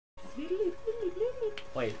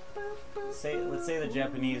Wait. Let's say the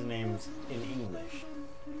Japanese names in English.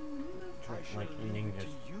 Like in English.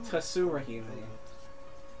 Tsurahime.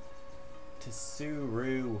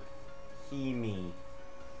 Tsurahime.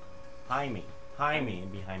 Jaime.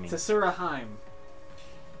 It'd be Jaime. Tsurahime.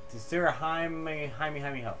 Tsurahime.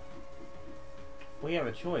 Jaime ho. We have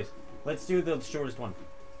a choice. Let's do the shortest one.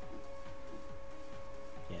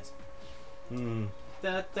 Yes.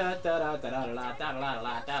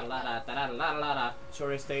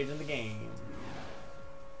 Shortest stage in the game.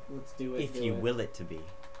 Let's do it. If you will it to be.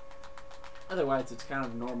 Otherwise, it's kind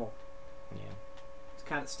of normal.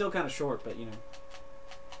 Yeah. It's still kind of short, but you know,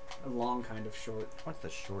 a long kind of short. What's the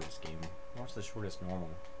shortest game? What's the shortest normal?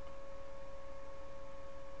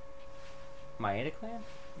 Maeda Clan?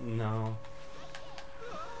 No.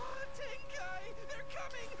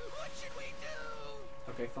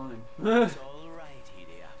 Okay, fine. It's all right,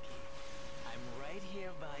 Hideaki. I'm right here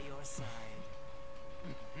by your side.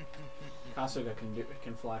 Kasuga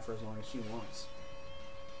can fly for as long as she wants.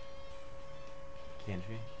 Can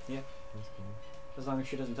she? Yeah. That's cool. As long as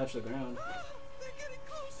she doesn't touch the ground. They're getting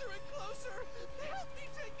closer and closer. Help me,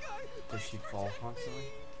 Tenkai. Does she fall constantly?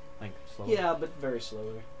 Like slowly? Yeah, but very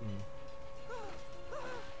slowly.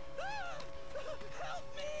 Help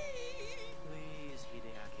me! Please,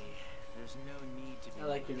 Hideaki. There's no need to be. I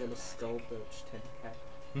like your little skull brooch, Tenkai.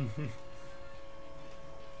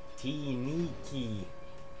 Tiniki.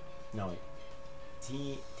 No, wait.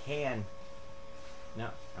 Tan. No,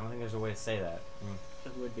 I don't think there's a way to say that.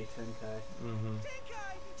 It would be Tenkai.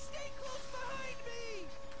 Tenkai, stay close behind me.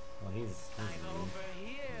 Well, he's I'm over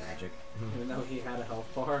here. magic. Even though he had a health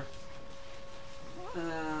bar.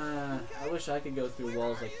 I wish I could go through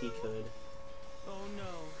walls like he could. Oh no.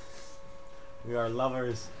 We are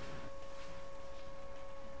lovers.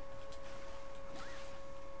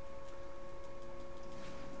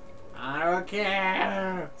 I don't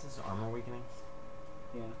care! Is this armor weakening?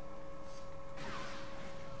 Yeah.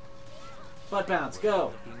 Butt bounce,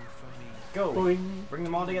 go! Go! Boing. Bring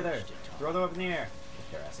them all together. Throw them up in the air.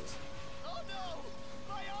 Kick their asses. Oh no!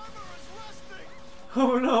 My armor is rusting.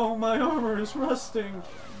 Oh no, my armor is rusting!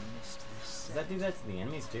 Does that do that to the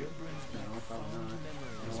enemies too? No, probably not. I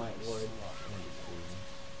don't know why it would.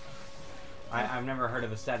 I've never heard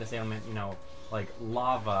of a status ailment, you know, like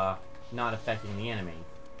lava not affecting the enemy.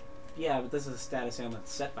 Yeah, but this is a status ailment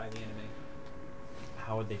set by the enemy.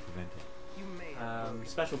 How would they prevent it? You may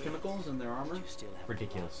Special chemicals in their armor.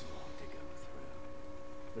 Ridiculous.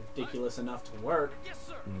 Ridiculous enough to work. Yes,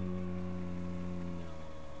 sir. No.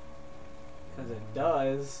 Because it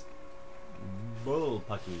does.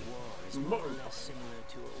 Bullpucky. War is more or less similar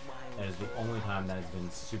to a wild. That is the only time that has been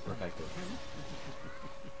super effective.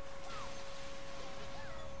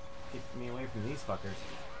 Get me away from these fuckers.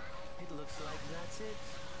 It looks like that's it.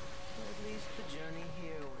 At least the journey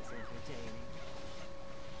here was entertaining.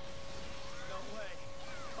 No way.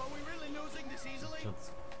 Are we really losing this easily? Kill this-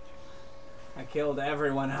 I killed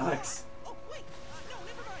everyone, Alex. Oh wait, no,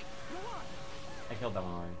 never mind. Go on. I killed that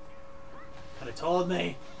one already. Could have told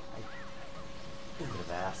me. Could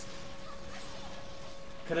have asked.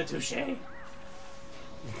 Could have touché.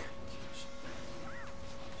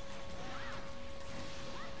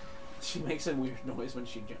 She makes a weird noise when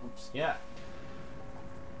she jumps. Yeah.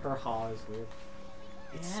 Her haw is weird.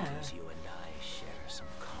 It seems you and I share some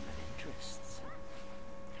common interests.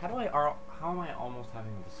 How am I almost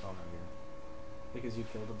having the song out here? Because you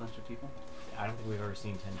killed a bunch of people? I don't think we've ever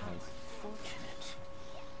seen 10 times. Fortunate.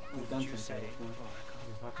 We've done You some say, before.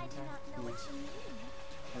 I do not know what you mean.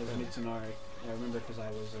 I was Mitsunari. I remember because I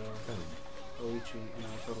was Oichi and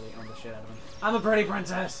I totally owned the shit out of him. I'm a pretty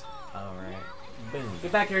princess! Alright. Boom.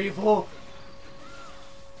 Get back here, you fool!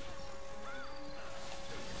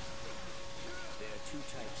 There are two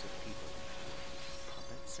types of people.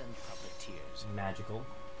 Puppets and puppeteers. Magical. To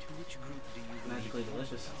which group do you believe? Magically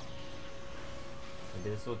delicious. Maybe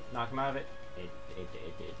this will knock him out of it. It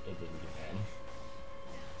didn't do that.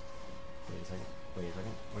 Wait a second. Wait a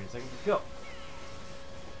second. Wait a second. Go!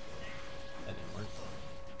 That didn't work.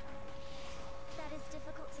 That is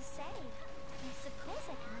difficult to say. I suppose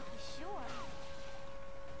I cannot be sure. Are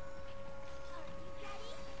you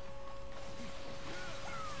ready?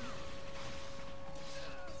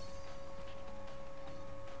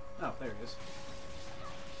 Oh, there it is.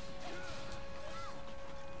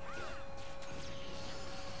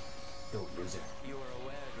 Go, loser. You are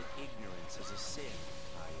aware that ignorance is a sin,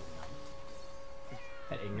 are you not?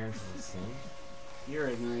 That ignorance is a sin? You're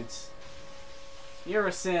ignorant. You're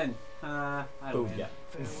a sin. I Oh, win. yeah.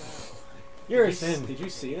 Farewell. You're a Did you- sin. Did you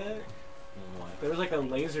see that? What? There was like a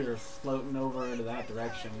laser floating over into that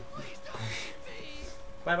direction.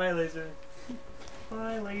 Bye bye, laser.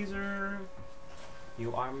 Bye, laser.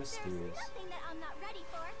 You are mysterious. There's nothing that I'm not ready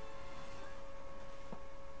for.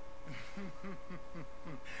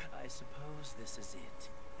 I suppose this is it.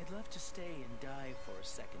 I'd love to stay and die for a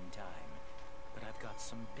second time, but I've got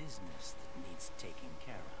some business that needs taking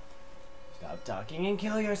care of. Stop talking and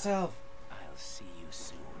kill yourself. I'll see you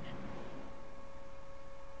soon.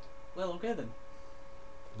 Well, okay then.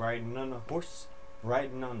 Riding on a horse.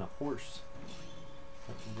 Riding on a horse.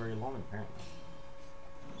 That's very long, apparently.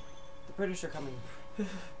 The British are coming.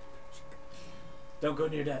 Don't go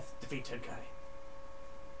near death. Defeat Tenkai.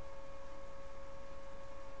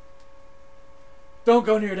 Don't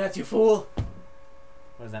go near death, you fool!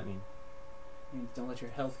 What does that mean? It means don't let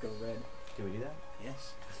your health go red. Do we do that?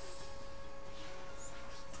 Yes.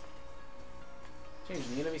 Change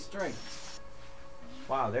the enemy strength.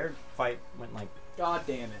 Wow, their fight went like... God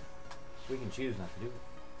damn it. We can choose not to do it.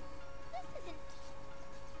 This isn't.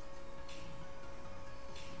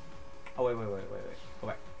 Oh, wait. Go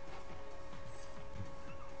back.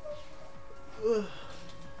 Ugh.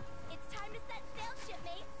 It's time to set sail,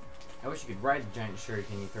 shipmates. I wish you could ride the giant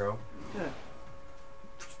shuriken you throw.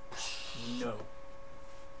 No.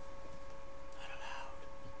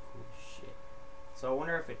 Cool shit. So I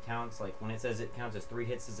wonder if it counts, like, when it says it counts as 3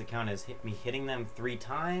 hits, does it count as me hitting them 3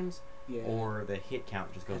 times? Yeah. Or the hit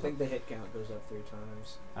count just goes I up? think the hit count goes up 3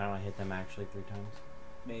 times. I don't know, hit them actually 3 times?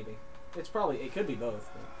 Maybe. It's probably, it could be both,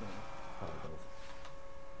 but you know. Probably both.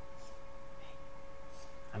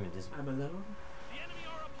 I'm invisible. I'm alone?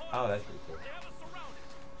 Oh, that's pretty cool.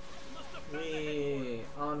 We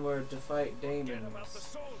onward to fight Damons.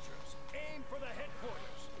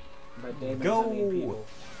 By Damons, Go! I mean people.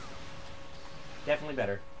 Definitely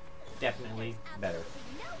better. Definitely better.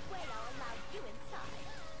 Absolutely no way I'll allow you inside.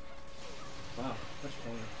 Wow, much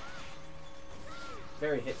pain.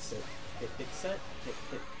 Very hit set. Hit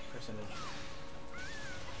percentage.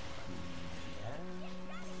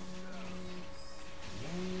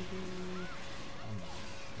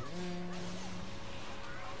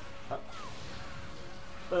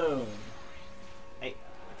 Boom. Hey,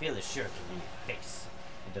 I feel the shuriken in your face.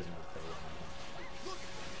 It doesn't work very well.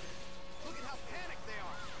 Look at how panicked they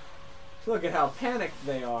are. Look at how panicked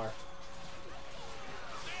they are.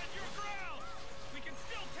 Stand your ground. We can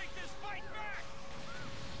still take this fight back.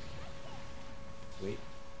 Wait.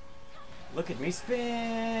 Look at me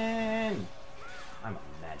spin! I'm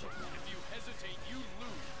a magic man. If you hesitate, you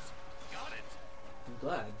lose. Got it. I'm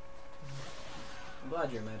glad. I'm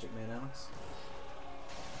glad you're a magic man, Alex.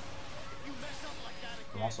 If you mess up like that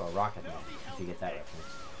again, I'm also a rocket man, if you get that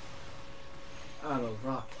reference. I'm a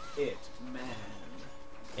rocket man.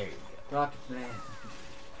 There you go. Rocket man.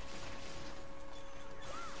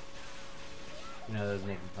 You know those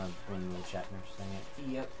making fun when Will Shatner's saying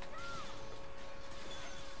it? Yep.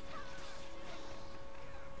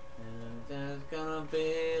 And there's gonna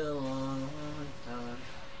be a long time.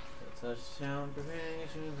 The touchdown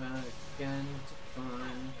brings you back again to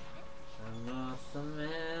find I'm not the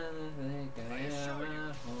man I think I am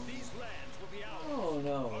at home. these lands will be ours. Oh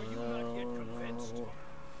no, Are you not yet convinced? no.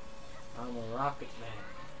 I'm a rocket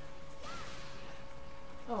man.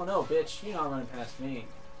 Oh no, bitch, you're not running past me.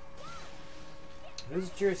 Whose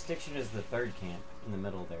jurisdiction is the third camp in the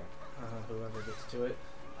middle there? Whoever gets to it.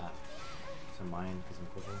 So mine, because I'm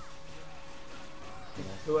quicker.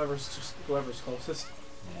 Whoever's closest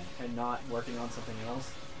Yeah. and not working on something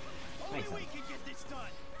else. Makes Only we sense. can get this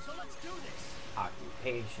done. So let's do this.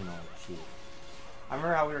 Occupational chief. I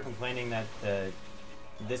remember how we were complaining that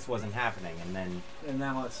this wasn't happening, and then And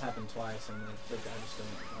now it's happened twice, and I just don't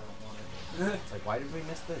want it. it's like, why did we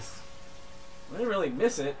miss this? I didn't really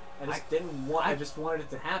miss it. I just didn't want. I just wanted it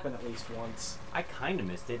to happen at least once. I kind of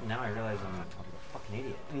missed it, and now I realize I'm a fucking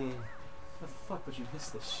idiot. How the fuck would you miss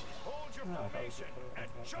this shit? Hold your No, formation and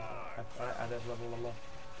charge.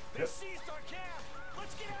 They seized our camp.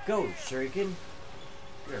 Let's get out Go, of here. Shuriken.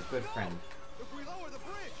 You're a good friend. If we lower the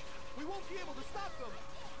bridge, we won't be able to stop them.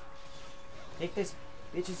 Take this,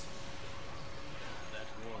 bitches. That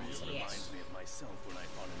warrior reminds me of myself when I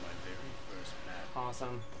fought in my very first battle.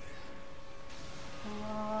 Awesome.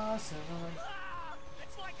 Awesome. Ah,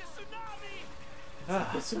 it's like a tsunami. Ah.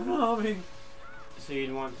 The tsunami. So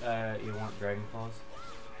you want Dragon Claws?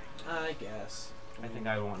 I guess. I think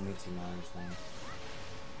I want Mitsunaru's thing.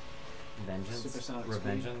 Vengeance? Supersonic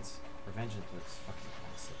Revengeance? Revengeance looks fucking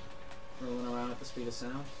awesome. Rolling around at the speed of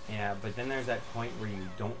sound. Yeah, but then there's that point where you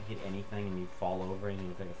don't hit anything and you fall over and you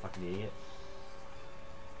look like a fucking idiot.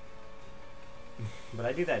 But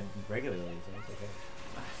I do that regularly, so it's okay.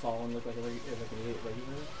 I fall and look like an idiot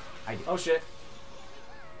regularly. I do. Oh shit.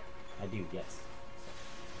 I do, yes.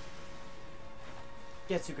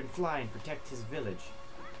 Guess who can fly and protect his village?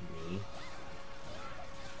 Me.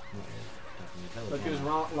 Not really protecting the village, Look who's am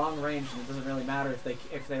I? long range, and it doesn't really matter if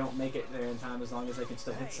they don't make it there in time, as long as they can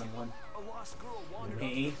still hit someone. A lost girl wandered Me?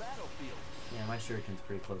 onto the battlefield. Yeah, my shuriken's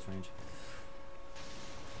pretty close range.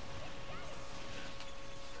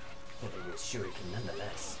 But it was shuriken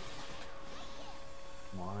nonetheless.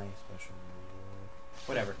 Why special reward?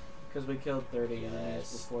 Whatever. Because we killed 30 enemies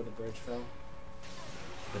Yes. before the bridge fell.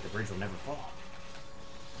 But the bridge will never fall.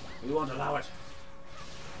 We won't allow it.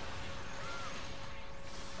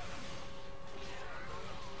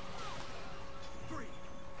 Three,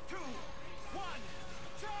 two, one,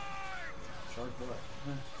 charge! Charge what?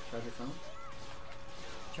 Charge your phone?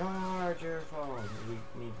 Charge your phone. We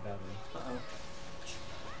need the battery. Uh-oh.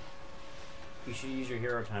 You should use your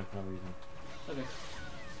hero time for no reason. Okay.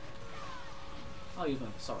 I'll use my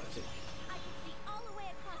Basara too. I can see all the way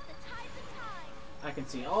across the tides of time. I can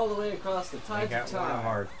see all the way across the We tides got of one of time.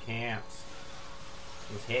 our camps.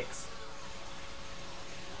 With Hicks.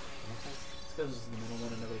 It's because it's the middle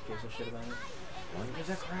one and nobody gives a shit about it. One gives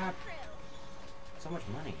a crap. So much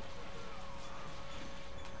money.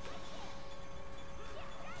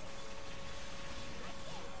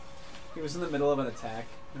 He was in the middle of an attack,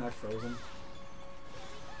 and I froze him.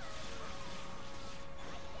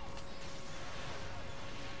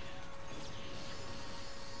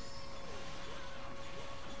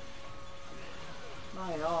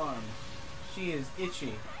 My arm. She is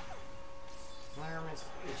itchy. My arm is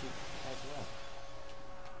itchy as well.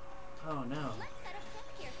 Oh no. Let's set up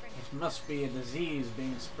camp here for It now. must be a disease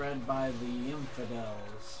being spread by the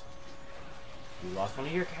infidels. You lost one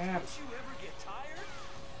of your caps. Don't you ever get tired?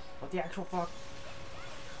 What the actual fuck?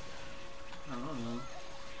 I don't know.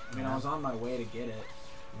 I mean, I was on my way to get it.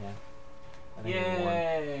 Yeah. I think we won.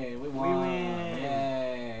 Yay! We won! win.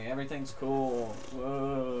 Yay! Everything's cool.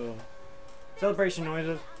 Whoa! Celebration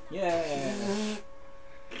noises. Yay!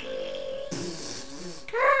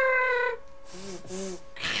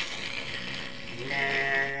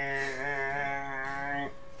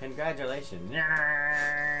 Congratulations.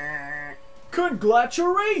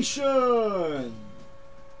 Congratulations!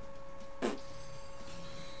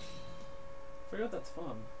 Forgot that's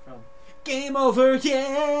from Game Over,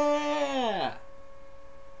 yeah!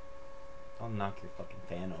 I'll knock your fucking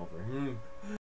fan over.